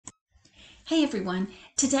Hey everyone,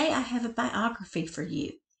 today I have a biography for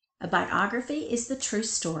you. A biography is the true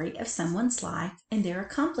story of someone's life and their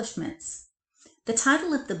accomplishments. The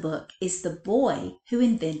title of the book is The Boy Who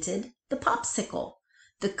Invented the Popsicle,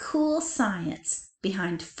 the cool science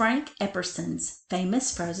behind Frank Epperson's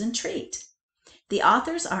famous frozen treat. The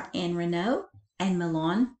authors are Anne Renaud and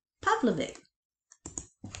Milan Pavlovic.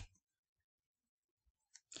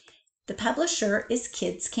 The publisher is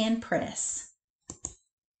Kids Can Press.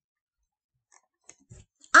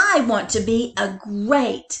 I want to be a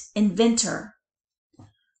great inventor.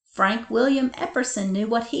 Frank William Epperson knew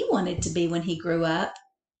what he wanted to be when he grew up,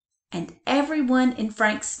 and everyone in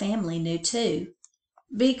Frank's family knew too,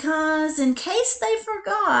 because in case they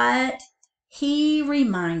forgot, he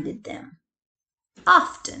reminded them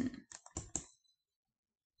often.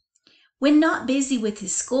 When not busy with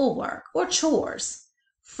his schoolwork or chores,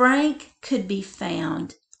 Frank could be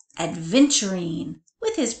found adventuring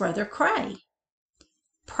with his brother Cray,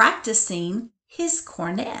 practicing his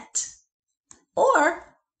cornet,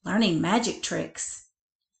 or learning magic tricks.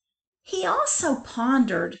 He also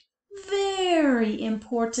pondered very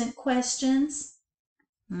important questions.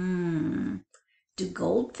 Do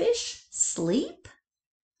goldfish sleep?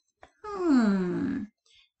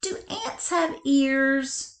 Do ants have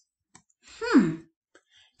ears?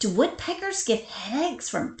 Do woodpeckers get headaches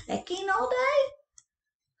from pecking all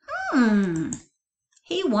day?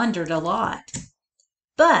 He wondered a lot.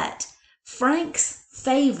 But Frank's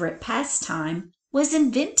favorite pastime was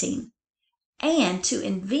inventing. And to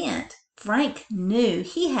invent, Frank knew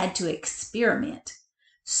he had to experiment.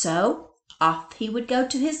 So off he would go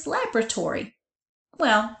to his laboratory.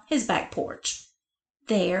 Well, his back porch.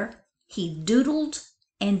 There he doodled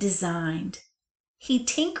and designed. He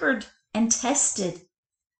tinkered and tested,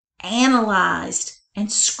 analyzed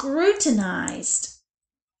and scrutinized.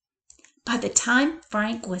 By the time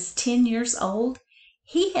Frank was 10 years old,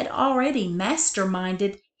 he had already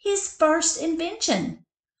masterminded his first invention,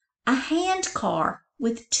 a hand car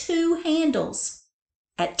with 2 handles.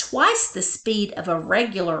 At twice the speed of a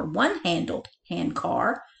regular one-handled hand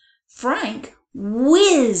car, Frank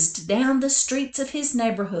whizzed down the streets of his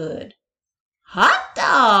neighborhood. Hot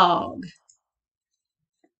dog!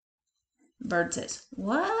 Bird says,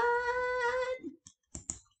 what?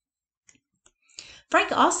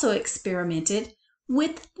 Frank also experimented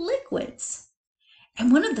with liquids.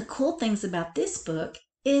 And one of the cool things about this book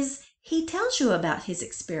is he tells you about his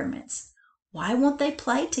experiments. Why won't they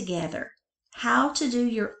play together? How to do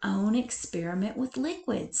your own experiment with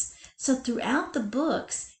liquids. So throughout the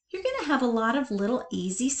books, you're going to have a lot of little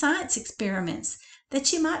easy science experiments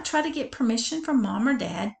that you might try to get permission from mom or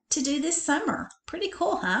dad to do this summer. Pretty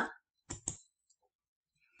cool, huh?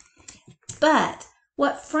 But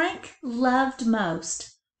what Frank loved most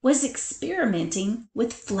was experimenting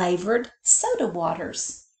with flavored soda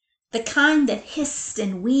waters, the kind that hissed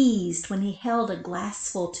and wheezed when he held a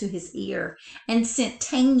glassful to his ear and sent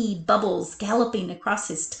tangy bubbles galloping across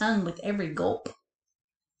his tongue with every gulp.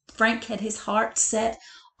 Frank had his heart set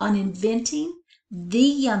on inventing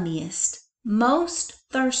the yummiest, most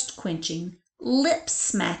thirst-quenching,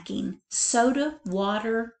 lip-smacking soda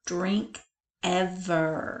water drink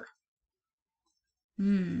ever.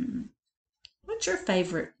 What's your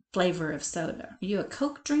favorite flavor of soda? Are you a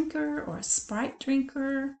Coke drinker or a Sprite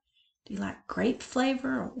drinker? Do you like grape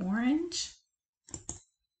flavor or orange?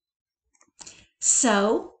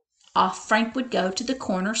 So off Frank would go to the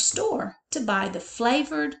corner store to buy the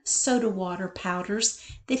flavored soda water powders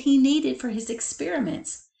that he needed for his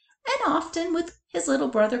experiments, and often with his little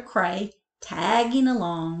brother Cray tagging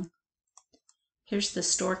along. Here's the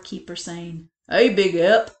storekeeper saying, "Hey, Big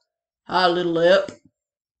Ep. Hi, Little Ep."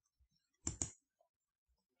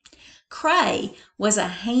 Cray was a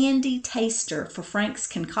handy taster for Frank's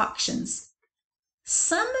concoctions.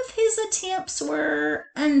 Some of his attempts were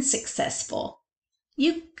unsuccessful.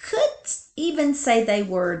 You could even say they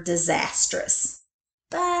were disastrous.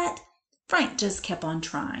 But Frank just kept on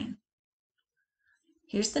trying.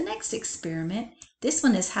 Here's the next experiment. This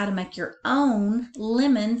one is how to make your own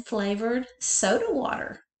lemon-flavored soda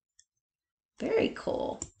water. Very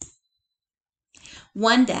cool.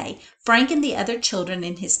 One day, Frank and the other children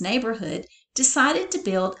in his neighborhood decided to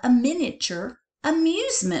build a miniature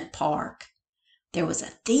amusement park. There was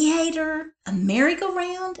a theater, a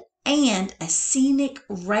merry-go-round, and a scenic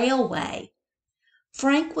railway.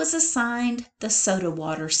 Frank was assigned the soda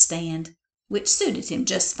water stand, which suited him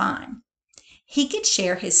just fine. He could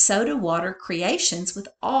share his soda water creations with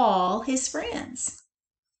all his friends.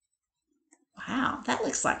 Wow, that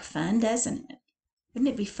looks like fun, doesn't it?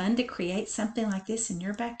 Wouldn't it be fun to create something like this in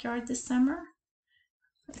your backyard this summer?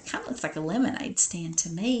 It kind of looks like a lemonade stand to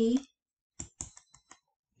me.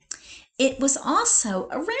 It was also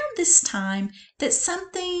around this time that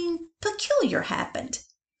something peculiar happened.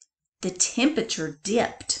 The temperature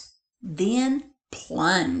dipped, then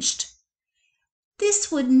plunged.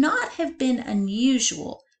 This would not have been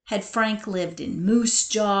unusual had Frank lived in Moose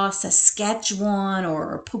Jaw, Saskatchewan,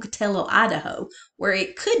 or Pocatello, Idaho, where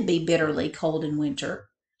it could be bitterly cold in winter.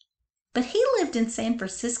 But he lived in San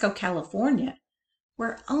Francisco, California,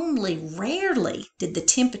 where only rarely did the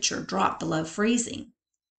temperature drop below freezing.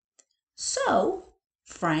 So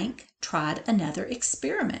Frank tried another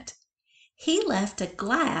experiment. He left a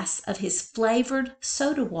glass of his flavored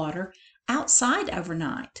soda water outside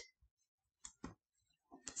overnight.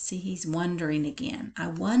 See, he's wondering again. I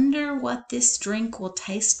wonder what this drink will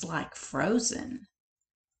taste like frozen.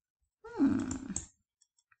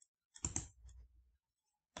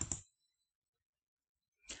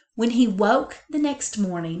 When he woke the next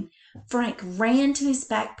morning, Frank ran to his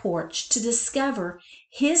back porch to discover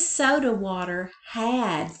his soda water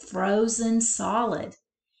had frozen solid.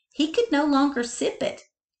 He could no longer sip it.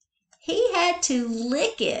 He had to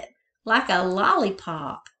lick it like a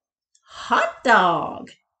lollipop. Hot dog!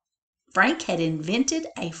 Frank had invented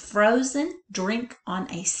a frozen drink on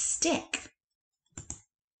a stick.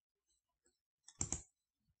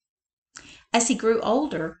 As he grew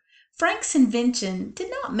older, Frank's invention did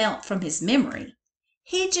not melt from his memory.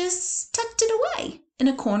 He just tucked it away in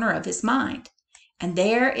a corner of his mind, and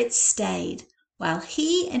there it stayed while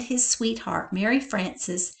he and his sweetheart, Mary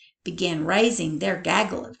Frances, began raising their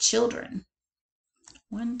gaggle of children.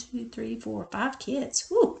 1, 2, 3, 4, 5 kids.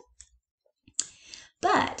 Whew.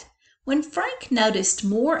 But when Frank noticed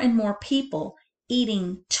more and more people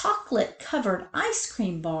eating chocolate-covered ice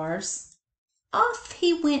cream bars, off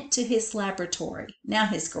he went to his laboratory, now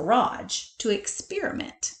his garage, to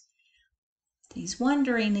experiment. He's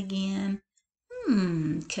wondering again,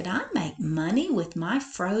 could I make money with my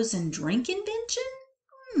frozen drink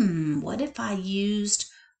invention? What if I used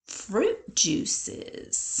fruit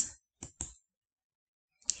juices?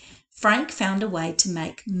 Frank found a way to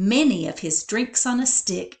make many of his drinks on a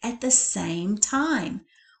stick at the same time,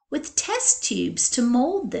 with test tubes to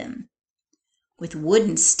mold them, with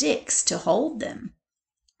wooden sticks to hold them,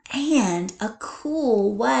 and a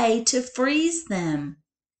cool way to freeze them.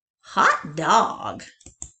 Hot dog!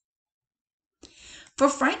 For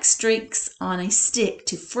Frank's drinks on a stick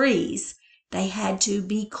to freeze, they had to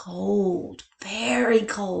be cold, very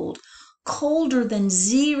cold, colder than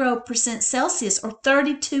 0% Celsius or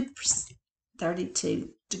 32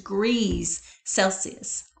 degrees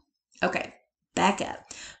Celsius. Okay, back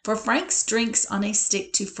up. For Frank's drinks on a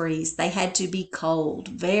stick to freeze, they had to be cold,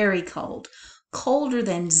 very cold, colder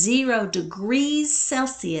than 0 degrees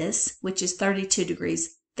Celsius, which is 32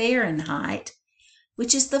 degrees Fahrenheit,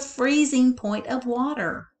 which is the freezing point of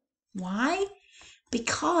water. Why?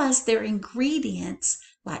 Because their ingredients,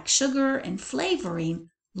 like sugar and flavoring,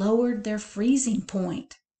 lowered their freezing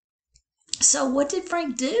point. So what did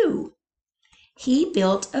Frank do? He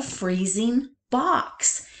built a freezing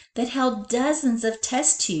box that held dozens of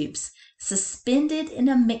test tubes suspended in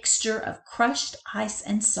a mixture of crushed ice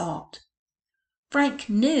and salt. Frank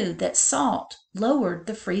knew that salt lowered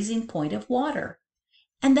the freezing point of water,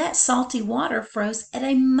 and that salty water froze at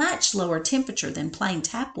a much lower temperature than plain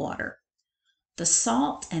tap water. The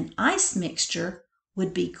salt and ice mixture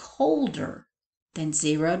would be colder than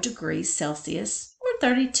 0 degrees Celsius or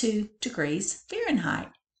 32 degrees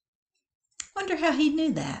Fahrenheit. Wonder how he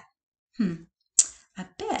knew that. I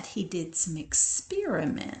bet he did some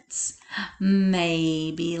experiments.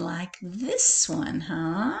 Maybe like this one,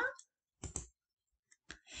 huh?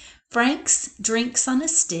 Frank's drinks on a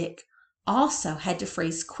stick also had to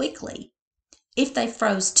freeze quickly. If they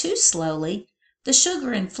froze too slowly, the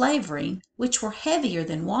sugar and flavoring, which were heavier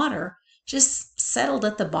than water, just settled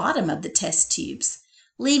at the bottom of the test tubes,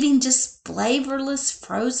 leaving just flavorless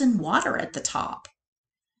frozen water at the top.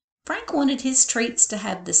 Frank wanted his treats to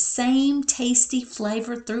have the same tasty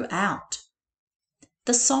flavor throughout.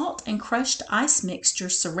 The salt and crushed ice mixture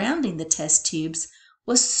surrounding the test tubes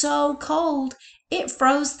was so cold it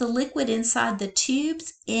froze the liquid inside the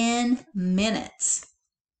tubes in minutes.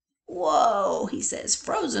 Whoa, he says,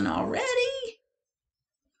 frozen already?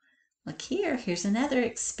 Look here, here's another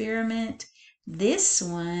experiment. This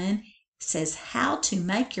one says how to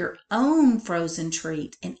make your own frozen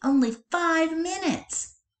treat in only 5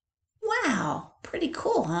 minutes. Wow, pretty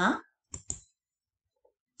cool, huh?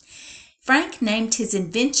 Frank named his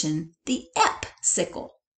invention the Epsicle.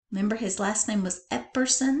 Remember his last name was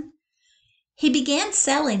Epperson? He began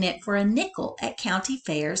selling it for a nickel at county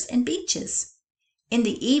fairs and beaches. In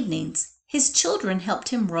the evenings, his children helped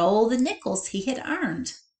him roll the nickels he had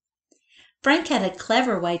earned. Frank had a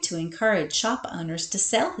clever way to encourage shop owners to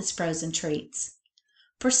sell his frozen treats.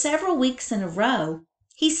 For several weeks in a row,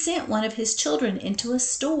 he sent one of his children into a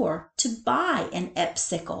store to buy an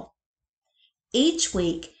Epsicle. Each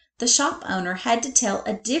week, the shop owner had to tell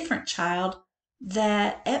a different child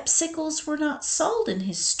that Epsicles were not sold in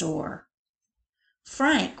his store.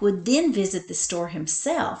 Frank would then visit the store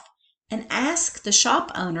himself and ask the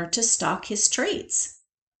shop owner to stock his treats.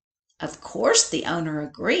 Of course, the owner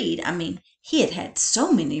agreed. He had had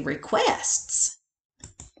so many requests.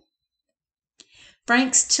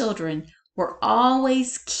 Frank's children were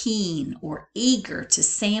always keen or eager to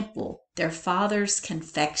sample their father's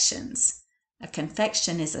confections. A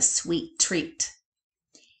confection is a sweet treat.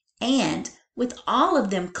 And with all of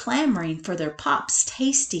them clamoring for their pop's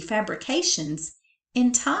tasty fabrications,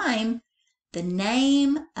 in time, the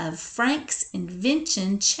name of Frank's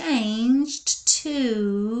invention changed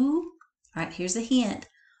to, all right, here's a hint.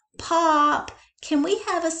 Pop, can we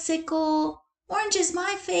have a sickle? Orange is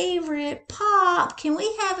my favorite. Pop, can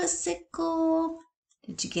we have a sickle?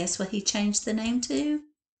 Did you guess what he changed the name to?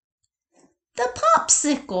 The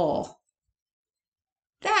popsicle.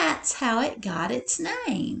 That's how it got its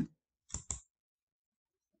name.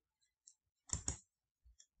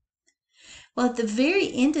 Well, at the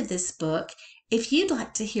very end of this book, if you'd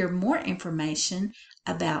like to hear more information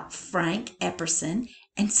about Frank Epperson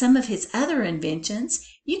and some of his other inventions,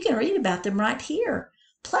 you can read about them right here.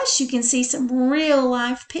 Plus, you can see some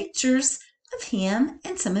real-life pictures of him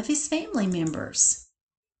and some of his family members.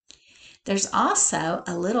 There's also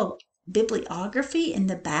a little bibliography in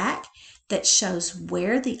the back that shows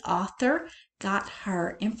where the author got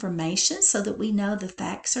her information so that we know the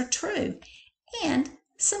facts are true, and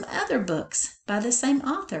some other books by the same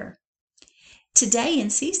author. Today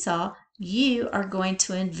in Seesaw, you are going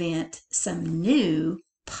to invent some new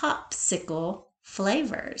popsicle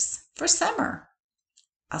flavors for summer.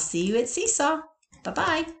 I'll see you at Seesaw.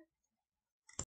 Bye-bye.